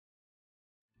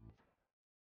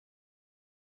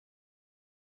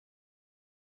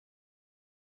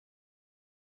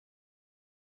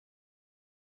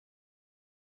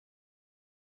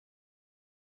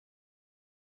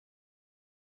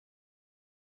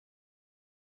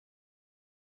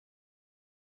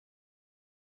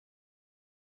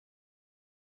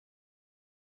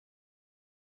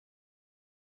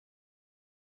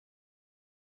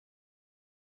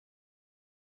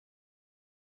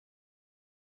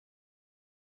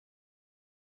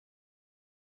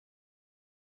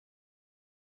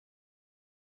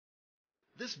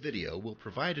This video will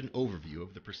provide an overview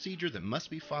of the procedure that must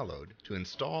be followed to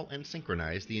install and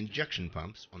synchronize the injection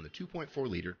pumps on the 2.4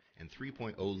 liter and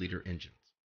 3.0 liter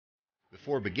engines.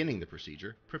 Before beginning the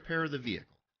procedure, prepare the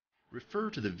vehicle. Refer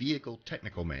to the vehicle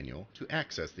technical manual to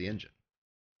access the engine.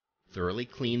 Thoroughly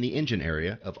clean the engine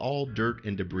area of all dirt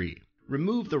and debris.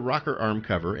 Remove the rocker arm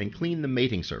cover and clean the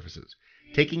mating surfaces,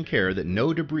 taking care that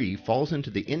no debris falls into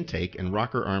the intake and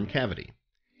rocker arm cavity.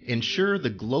 Ensure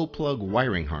the glow plug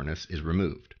wiring harness is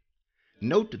removed.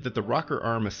 Note that the rocker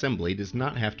arm assembly does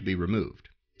not have to be removed.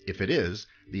 If it is,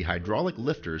 the hydraulic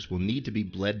lifters will need to be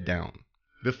bled down.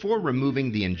 Before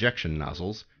removing the injection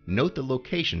nozzles, note the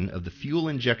location of the fuel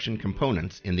injection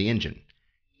components in the engine.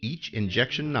 Each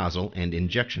injection nozzle and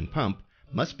injection pump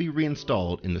must be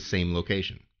reinstalled in the same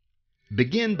location.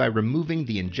 Begin by removing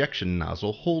the injection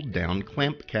nozzle hold-down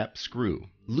clamp cap screw.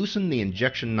 Loosen the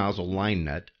injection nozzle line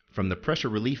nut from the pressure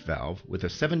relief valve with a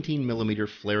 17 mm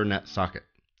flare nut socket.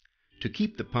 To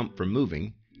keep the pump from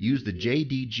moving, use the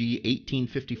JDG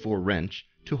 1854 wrench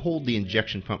to hold the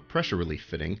injection pump pressure relief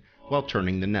fitting while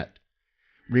turning the nut.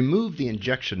 Remove the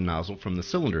injection nozzle from the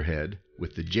cylinder head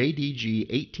with the JDG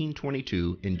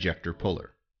 1822 injector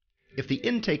puller. If the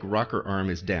intake rocker arm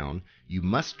is down, you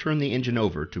must turn the engine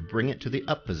over to bring it to the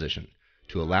up position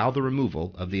to allow the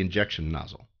removal of the injection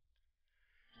nozzle.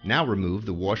 Now remove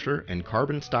the washer and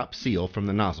carbon stop seal from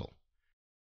the nozzle.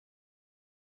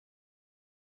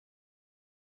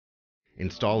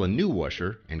 Install a new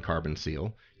washer and carbon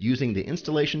seal using the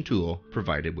installation tool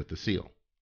provided with the seal.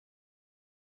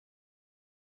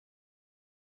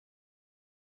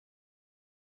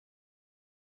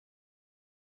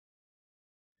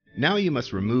 Now you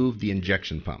must remove the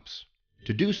injection pumps.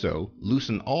 To do so,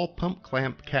 loosen all pump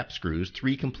clamp cap screws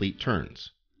 3 complete turns.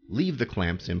 Leave the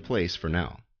clamps in place for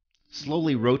now.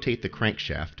 Slowly rotate the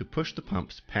crankshaft to push the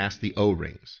pumps past the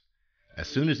O-rings. As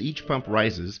soon as each pump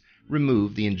rises,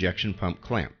 remove the injection pump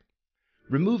clamp.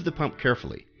 Remove the pump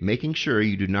carefully, making sure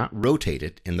you do not rotate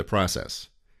it in the process.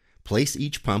 Place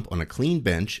each pump on a clean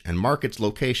bench and mark its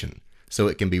location so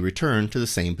it can be returned to the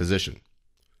same position.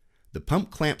 The pump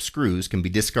clamp screws can be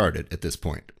discarded at this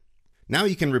point. Now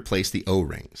you can replace the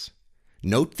O-rings.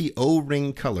 Note the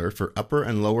O-ring color for upper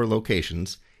and lower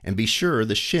locations and be sure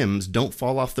the shims don't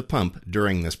fall off the pump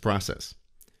during this process.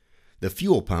 The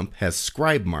fuel pump has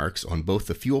scribe marks on both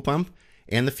the fuel pump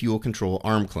and the fuel control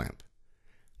arm clamp.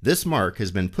 This mark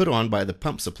has been put on by the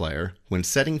pump supplier when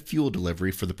setting fuel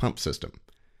delivery for the pump system.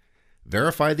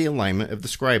 Verify the alignment of the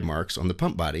scribe marks on the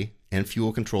pump body and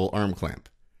fuel control arm clamp.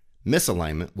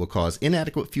 Misalignment will cause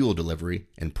inadequate fuel delivery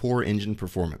and poor engine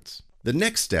performance. The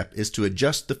next step is to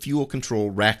adjust the fuel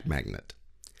control rack magnet.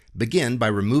 Begin by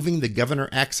removing the governor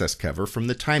access cover from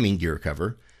the timing gear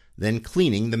cover, then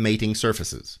cleaning the mating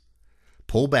surfaces.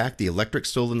 Pull back the electric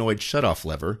solenoid shutoff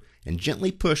lever and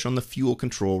gently push on the fuel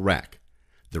control rack.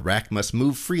 The rack must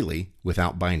move freely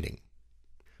without binding.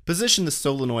 Position the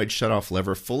solenoid shutoff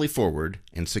lever fully forward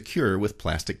and secure with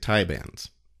plastic tie bands.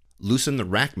 Loosen the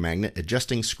rack magnet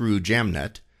adjusting screw jam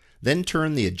nut, then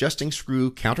turn the adjusting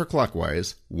screw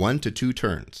counterclockwise 1 to 2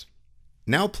 turns.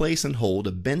 Now place and hold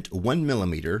a bent 1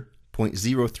 mm,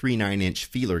 0.039 inch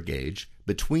feeler gauge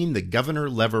between the governor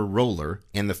lever roller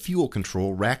and the fuel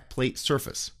control rack plate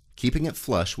surface, keeping it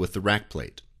flush with the rack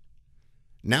plate.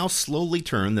 Now slowly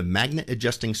turn the magnet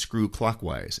adjusting screw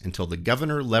clockwise until the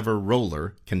governor lever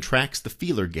roller contracts the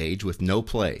feeler gauge with no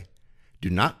play. Do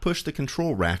not push the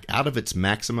control rack out of its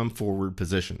maximum forward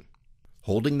position.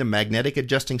 Holding the magnetic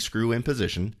adjusting screw in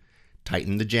position,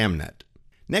 tighten the jam nut.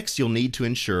 Next, you'll need to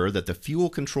ensure that the fuel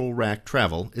control rack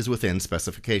travel is within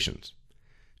specifications.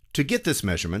 To get this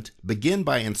measurement, begin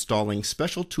by installing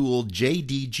special tool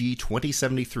JDG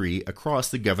 2073 across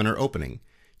the governor opening,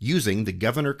 using the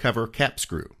governor cover cap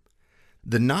screw.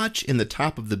 The notch in the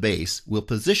top of the base will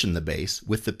position the base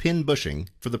with the pin bushing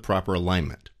for the proper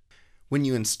alignment. When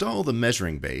you install the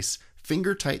measuring base,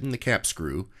 finger tighten the cap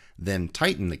screw, then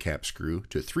tighten the cap screw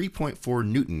to 3.4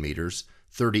 Newton meters,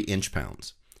 30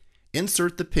 inch-pounds.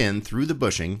 Insert the pin through the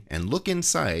bushing and look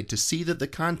inside to see that the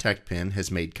contact pin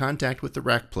has made contact with the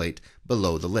rack plate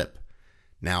below the lip.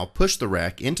 Now push the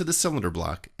rack into the cylinder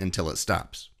block until it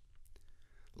stops.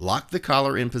 Lock the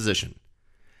collar in position.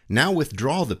 Now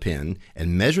withdraw the pin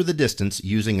and measure the distance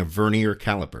using a vernier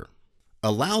caliper.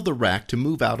 Allow the rack to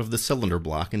move out of the cylinder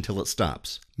block until it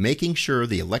stops, making sure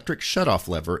the electric shutoff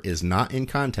lever is not in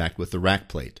contact with the rack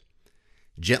plate.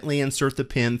 Gently insert the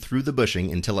pin through the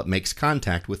bushing until it makes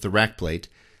contact with the rack plate,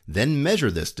 then measure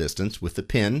this distance with the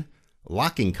pin,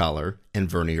 locking collar, and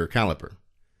vernier caliper.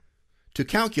 To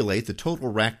calculate the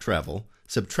total rack travel,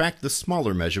 subtract the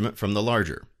smaller measurement from the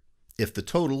larger. If the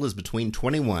total is between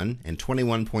 21 and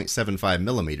 21.75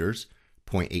 millimeters,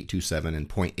 0.827 and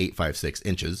 0.856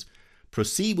 inches,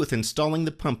 proceed with installing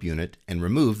the pump unit and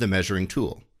remove the measuring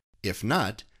tool. If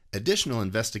not, additional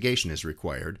investigation is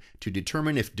required to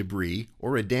determine if debris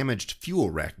or a damaged fuel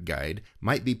rack guide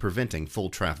might be preventing full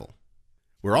travel.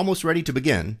 We're almost ready to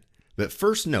begin, but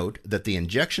first note that the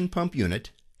injection pump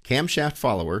unit, camshaft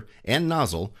follower, and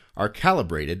nozzle are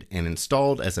calibrated and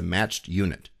installed as a matched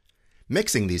unit.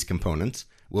 Mixing these components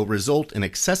will result in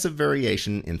excessive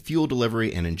variation in fuel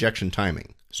delivery and injection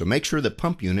timing, so make sure the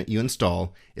pump unit you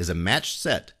install is a matched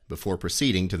set before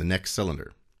proceeding to the next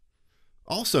cylinder.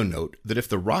 Also note that if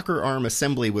the rocker arm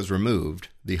assembly was removed,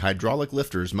 the hydraulic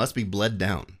lifters must be bled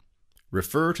down.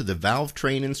 Refer to the valve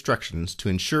train instructions to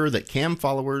ensure that cam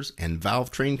followers and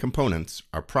valve train components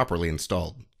are properly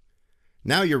installed.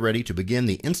 Now you're ready to begin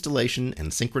the installation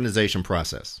and synchronization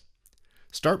process.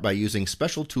 Start by using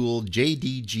special tool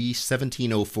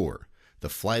JDG1704, the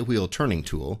flywheel turning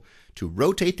tool, to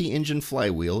rotate the engine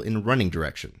flywheel in running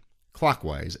direction,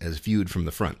 clockwise as viewed from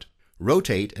the front.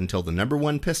 Rotate until the number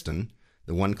 1 piston,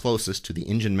 the one closest to the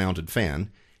engine-mounted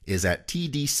fan, is at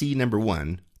TDC number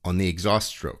 1 on the exhaust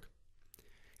stroke.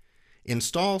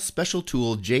 Install special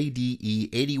tool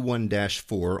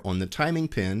JDE81-4 on the timing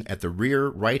pin at the rear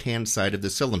right-hand side of the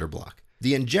cylinder block.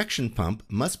 The injection pump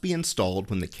must be installed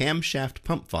when the camshaft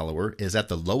pump follower is at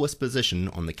the lowest position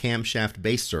on the camshaft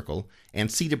base circle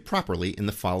and seated properly in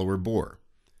the follower bore.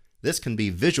 This can be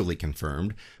visually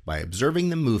confirmed by observing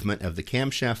the movement of the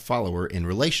camshaft follower in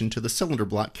relation to the cylinder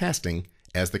block casting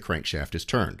as the crankshaft is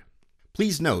turned.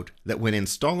 Please note that when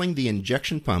installing the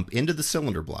injection pump into the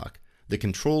cylinder block, the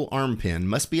control arm pin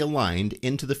must be aligned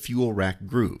into the fuel rack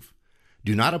groove.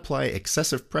 Do not apply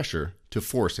excessive pressure to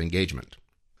force engagement.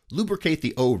 Lubricate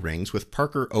the O-rings with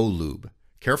Parker O-Lube,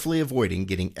 carefully avoiding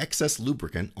getting excess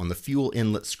lubricant on the fuel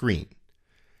inlet screen.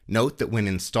 Note that when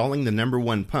installing the number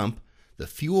 1 pump, the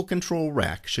fuel control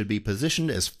rack should be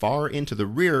positioned as far into the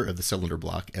rear of the cylinder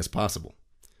block as possible.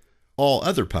 All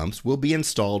other pumps will be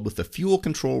installed with the fuel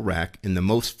control rack in the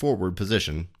most forward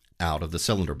position, out of the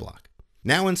cylinder block.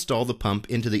 Now install the pump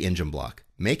into the engine block,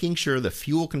 making sure the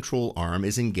fuel control arm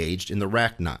is engaged in the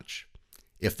rack notch.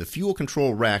 If the fuel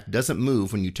control rack doesn't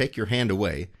move when you take your hand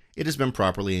away, it has been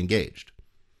properly engaged.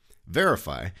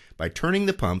 Verify by turning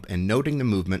the pump and noting the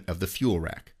movement of the fuel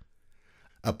rack.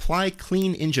 Apply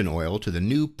clean engine oil to the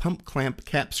new pump clamp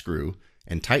cap screw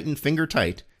and tighten finger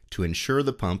tight to ensure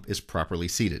the pump is properly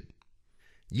seated.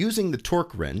 Using the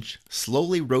torque wrench,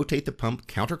 slowly rotate the pump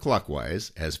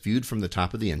counterclockwise as viewed from the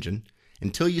top of the engine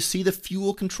until you see the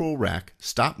fuel control rack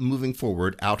stop moving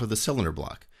forward out of the cylinder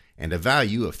block and a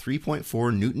value of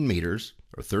 3.4 Newton meters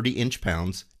or 30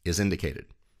 inch-pounds is indicated.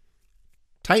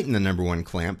 Tighten the number 1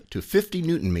 clamp to 50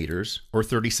 Newton meters or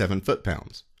 37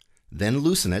 foot-pounds. Then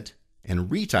loosen it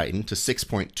and retighten to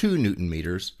 6.2 Newton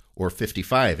meters or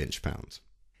 55 inch-pounds.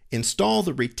 Install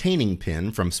the retaining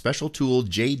pin from special tool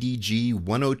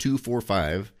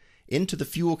JDG10245 into the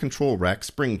fuel control rack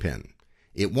spring pin.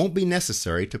 It won't be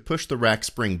necessary to push the rack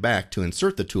spring back to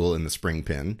insert the tool in the spring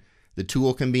pin. The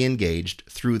tool can be engaged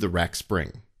through the rack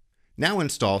spring. Now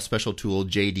install special tool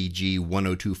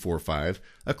JDG10245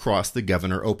 across the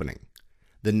governor opening.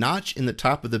 The notch in the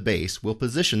top of the base will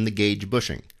position the gauge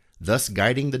bushing, thus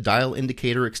guiding the dial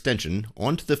indicator extension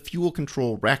onto the fuel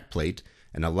control rack plate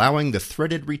and allowing the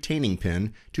threaded retaining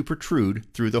pin to protrude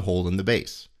through the hole in the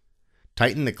base.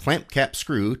 Tighten the clamp cap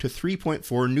screw to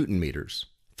 3.4 Newton meters,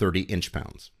 30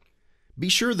 inch-pounds. Be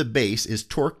sure the base is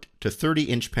torqued to 30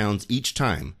 inch-pounds each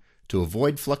time to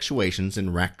avoid fluctuations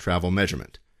in rack travel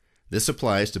measurement. This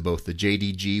applies to both the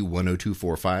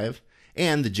JDG10245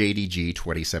 and the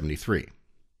JDG2073.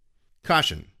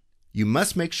 Caution: you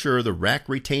must make sure the rack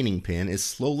retaining pin is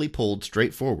slowly pulled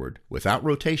straight forward without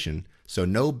rotation so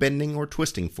no bending or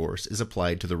twisting force is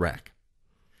applied to the rack.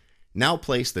 Now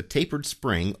place the tapered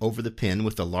spring over the pin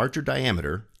with the larger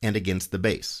diameter and against the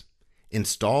base.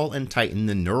 Install and tighten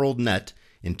the knurled nut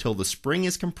until the spring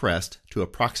is compressed to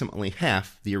approximately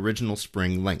half the original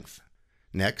spring length.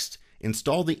 Next,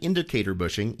 install the indicator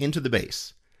bushing into the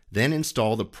base. Then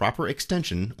install the proper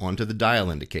extension onto the dial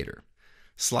indicator.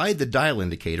 Slide the dial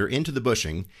indicator into the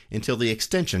bushing until the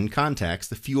extension contacts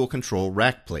the fuel control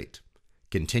rack plate.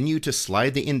 Continue to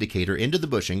slide the indicator into the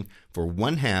bushing for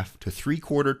 1/2 to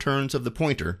 3/4 turns of the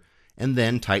pointer and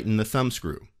then tighten the thumb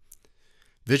screw.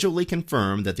 Visually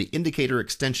confirm that the indicator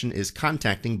extension is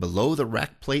contacting below the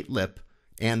rack plate lip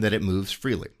and that it moves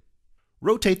freely.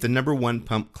 Rotate the number 1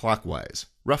 pump clockwise,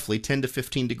 roughly 10 to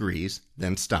 15 degrees,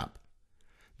 then stop.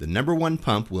 The number 1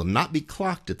 pump will not be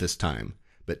clocked at this time,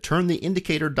 but turn the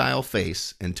indicator dial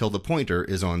face until the pointer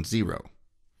is on 0.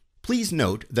 Please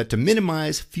note that to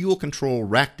minimize fuel control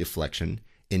rack deflection,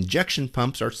 injection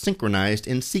pumps are synchronized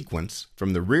in sequence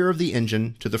from the rear of the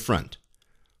engine to the front.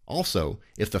 Also,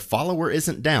 if the follower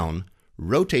isn't down,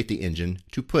 rotate the engine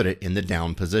to put it in the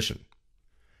down position.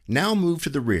 Now move to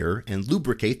the rear and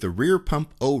lubricate the rear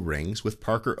pump O-rings with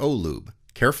Parker O-Lube,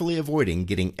 carefully avoiding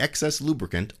getting excess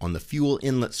lubricant on the fuel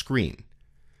inlet screen.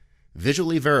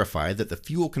 Visually verify that the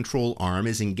fuel control arm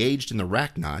is engaged in the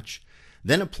rack notch,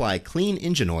 then apply clean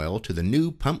engine oil to the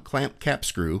new pump clamp cap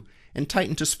screw and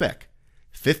tighten to spec,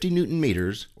 50 Newton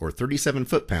meters or 37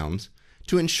 foot-pounds,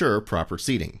 to ensure proper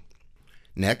seating.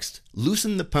 Next,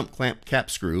 loosen the pump clamp cap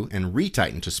screw and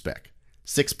retighten to spec,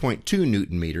 6.2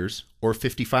 Newton meters or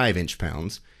 55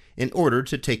 inch-pounds, in order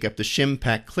to take up the shim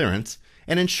pack clearance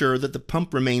and ensure that the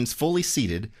pump remains fully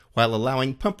seated while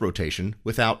allowing pump rotation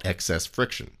without excess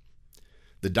friction.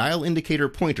 The dial indicator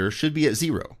pointer should be at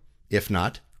 0. If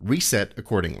not, reset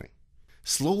accordingly.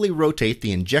 Slowly rotate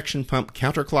the injection pump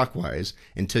counterclockwise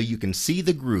until you can see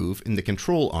the groove in the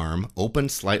control arm open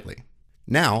slightly.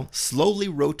 Now, slowly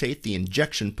rotate the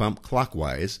injection pump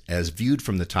clockwise as viewed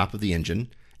from the top of the engine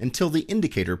until the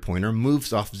indicator pointer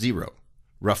moves off 0,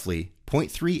 roughly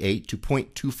 0.38 to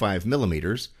 0.25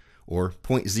 millimeters or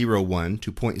 0.01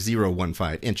 to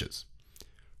 0.015 inches.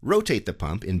 Rotate the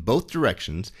pump in both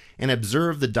directions and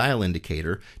observe the dial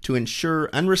indicator to ensure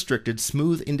unrestricted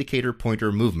smooth indicator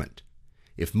pointer movement.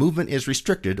 If movement is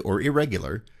restricted or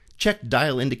irregular, check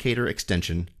dial indicator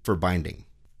extension for binding.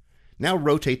 Now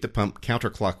rotate the pump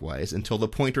counterclockwise until the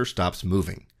pointer stops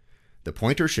moving. The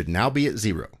pointer should now be at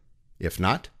 0. If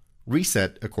not,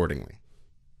 reset accordingly.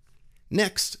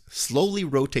 Next, slowly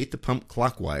rotate the pump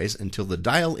clockwise until the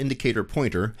dial indicator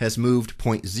pointer has moved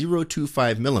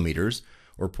 0.025 millimeters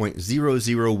or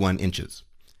 0.001 inches.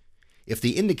 If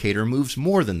the indicator moves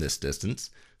more than this distance,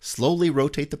 slowly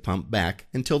rotate the pump back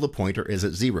until the pointer is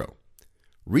at 0.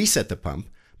 Reset the pump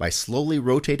by slowly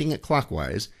rotating it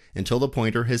clockwise until the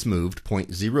pointer has moved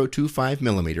 0.025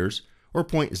 millimeters or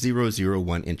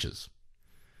 0.001 inches.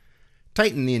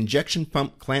 Tighten the injection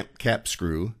pump clamp cap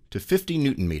screw to 50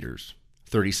 Newton meters,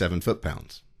 37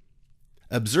 foot-pounds.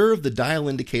 Observe the dial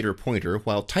indicator pointer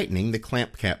while tightening the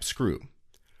clamp cap screw.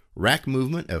 Rack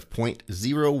movement of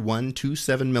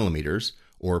 0.0127 millimeters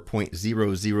or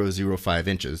 0.0005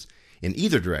 inches in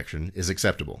either direction is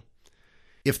acceptable.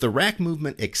 If the rack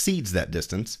movement exceeds that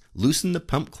distance, loosen the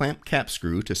pump clamp cap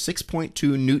screw to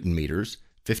 6.2 Newton meters,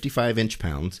 55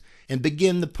 inch-pounds, and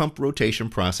begin the pump rotation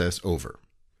process over.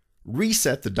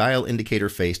 Reset the dial indicator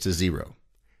face to 0.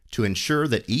 To ensure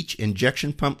that each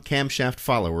injection pump camshaft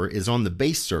follower is on the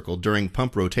base circle during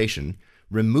pump rotation,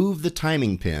 remove the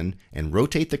timing pin and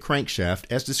rotate the crankshaft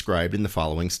as described in the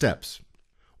following steps.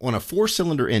 On a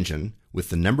 4-cylinder engine, with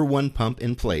the number 1 pump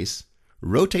in place,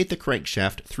 rotate the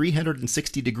crankshaft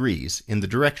 360 degrees in the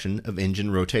direction of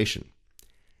engine rotation.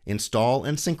 Install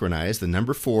and synchronize the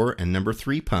number 4 and number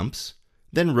 3 pumps,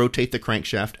 then rotate the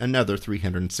crankshaft another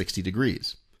 360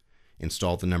 degrees.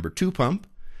 Install the number 2 pump,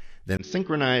 then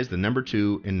synchronize the number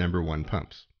 2 and number 1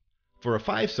 pumps. For a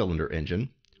 5-cylinder engine,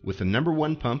 with the number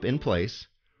 1 pump in place,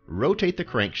 rotate the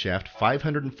crankshaft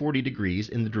 540 degrees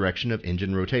in the direction of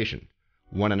engine rotation,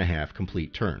 1.5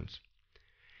 complete turns.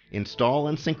 Install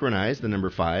and synchronize the number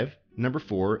 5, number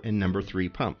 4, and number 3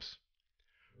 pumps.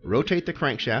 Rotate the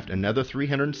crankshaft another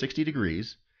 360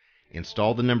 degrees,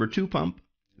 install the number 2 pump,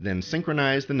 then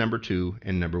synchronize the number 2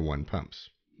 and number 1 pumps.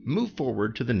 Move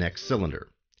forward to the next cylinder.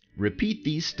 Repeat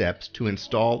these steps to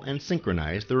install and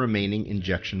synchronize the remaining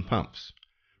injection pumps.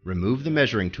 Remove the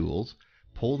measuring tools,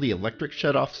 pull the electric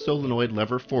shutoff solenoid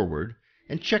lever forward,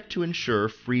 and check to ensure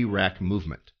free rack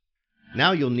movement.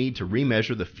 Now you'll need to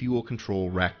remeasure the fuel control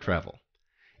rack travel.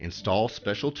 Install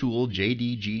special tool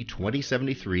JDG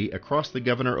 2073 across the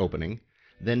governor opening,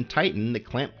 then tighten the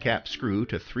clamp cap screw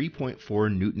to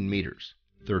 3.4 Newton meters,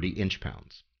 30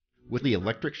 inch-pounds. With the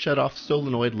electric shutoff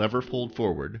solenoid lever pulled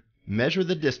forward, measure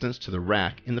the distance to the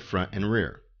rack in the front and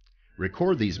rear.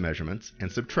 Record these measurements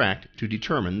and subtract to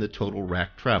determine the total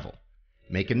rack travel.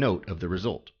 Make a note of the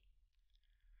result.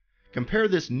 Compare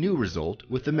this new result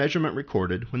with the measurement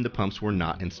recorded when the pumps were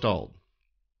not installed.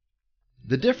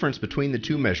 The difference between the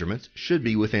two measurements should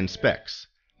be within specs,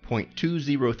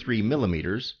 0.203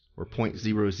 millimeters or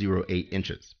 0.008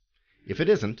 inches. If it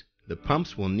isn't, the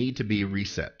pumps will need to be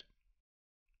reset.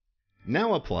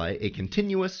 Now apply a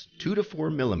continuous 2 to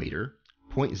 4 millimeter,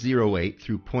 0.08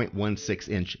 through 0.16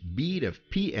 inch bead of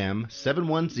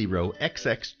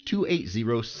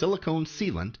PM710XX280 silicone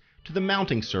sealant to the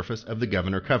mounting surface of the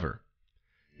governor cover.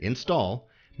 Install,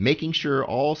 making sure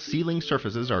all sealing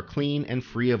surfaces are clean and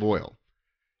free of oil.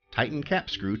 Tighten cap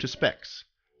screw to specs,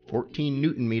 14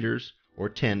 Newton meters or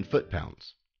 10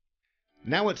 foot-pounds.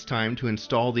 Now it's time to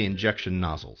install the injection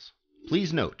nozzles.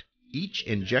 Please note, each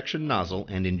injection nozzle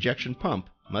and injection pump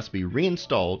must be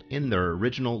reinstalled in their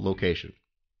original location.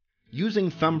 Using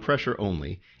thumb pressure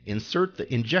only, insert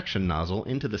the injection nozzle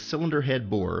into the cylinder head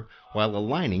bore while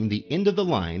aligning the end of the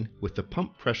line with the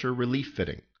pump pressure relief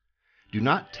fitting. Do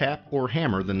not tap or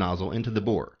hammer the nozzle into the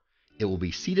bore. It will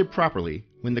be seated properly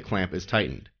when the clamp is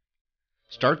tightened.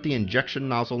 Start the injection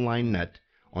nozzle line nut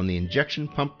on the injection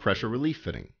pump pressure relief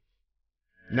fitting.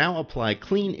 Now apply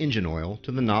clean engine oil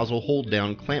to the nozzle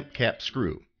hold-down clamp cap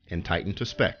screw and tighten to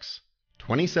specs,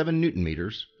 27 Newton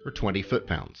meters or 20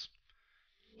 foot-pounds.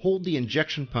 Hold the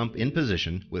injection pump in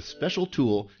position with special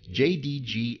tool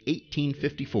JDG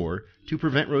 1854 to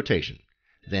prevent rotation.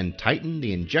 Then tighten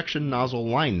the injection nozzle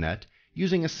line nut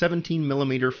using a 17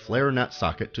 mm flare nut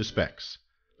socket to specs,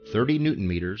 30 Newton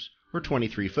meters or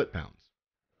 23 foot-pounds.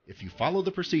 If you follow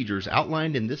the procedures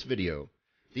outlined in this video,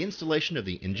 the installation of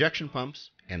the injection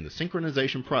pumps and the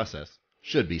synchronization process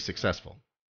should be successful.